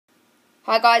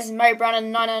Hi guys, it's Mary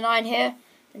Brandon 909 here,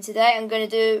 and today I'm going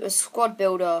to do a squad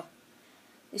builder.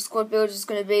 This squad builder is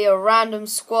going to be a random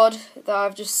squad that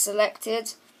I've just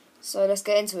selected. So let's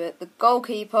get into it. The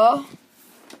goalkeeper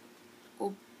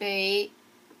will be,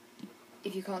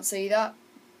 if you can't see that,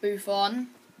 Buffon.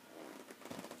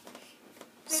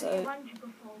 So,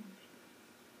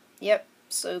 yep.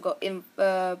 So we've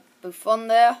got Buffon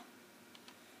there,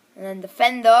 and then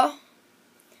defender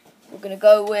we're going to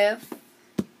go with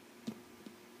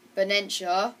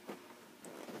Benencia.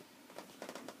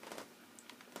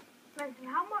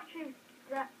 How much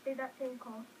did that team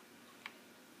cost?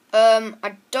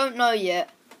 I don't know yet.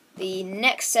 The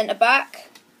next centre back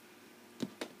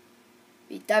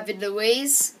be David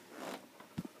Luiz.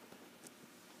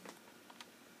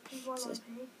 So let's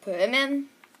put him in.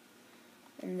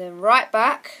 And then right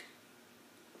back,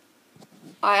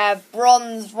 I have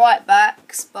bronze right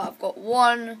backs, but I've got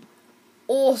one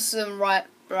awesome right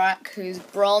back who's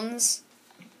bronze.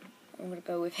 I'm going to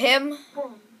go with him.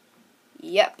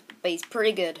 Yep, but he's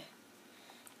pretty good.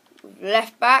 With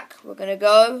left back, we're going to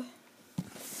go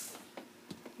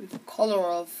with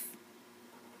Kolarov.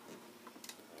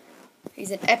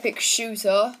 He's an epic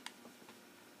shooter.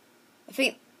 I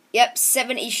think, yep,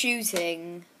 70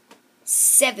 shooting.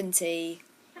 70.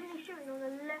 70 shooting on the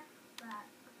left back.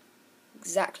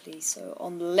 Exactly, so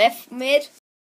on the left mid,